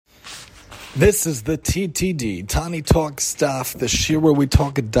This is the TTD, Tani Talk Stuff, the shir where we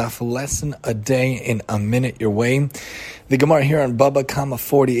talk a daf lesson a day in a minute your way. The Gemara here on Bava Kamma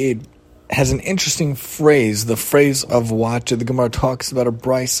 48 has an interesting phrase, the phrase of watch. The Gemara talks about a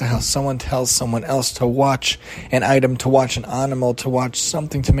brisa, how someone tells someone else to watch an item, to watch an animal, to watch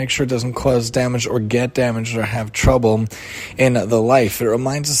something to make sure it doesn't cause damage or get damaged or have trouble in the life. It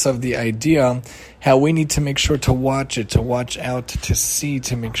reminds us of the idea how we need to make sure to watch it, to watch out, to see,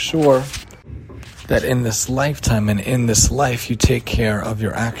 to make sure that in this lifetime and in this life you take care of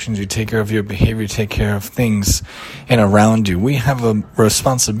your actions, you take care of your behavior, you take care of things and around you. We have a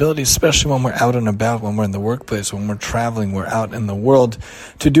responsibility, especially when we're out and about, when we're in the workplace, when we're traveling, we're out in the world,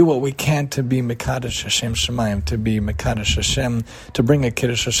 to do what we can to be Mekadosh Hashem Shemayim, to be Mekadosh Hashem, to bring a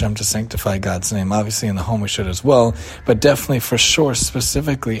Kiddush Hashem, to sanctify God's name. Obviously in the home we should as well, but definitely for sure,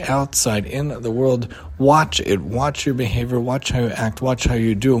 specifically outside in the world, watch it, watch your behavior, watch how you act, watch how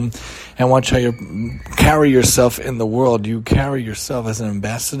you do, and watch how you carry yourself in the world. You carry yourself as an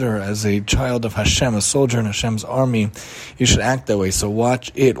ambassador, as a child of Hashem, a soldier in Hashem's army. You should act that way. So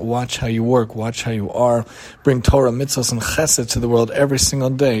watch it, watch how you work, watch how you are. Bring Torah, mitzvahs, and chesed to the world every single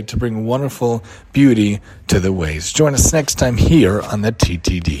day to bring wonderful beauty to the ways. Join us next time here on the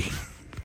TTD.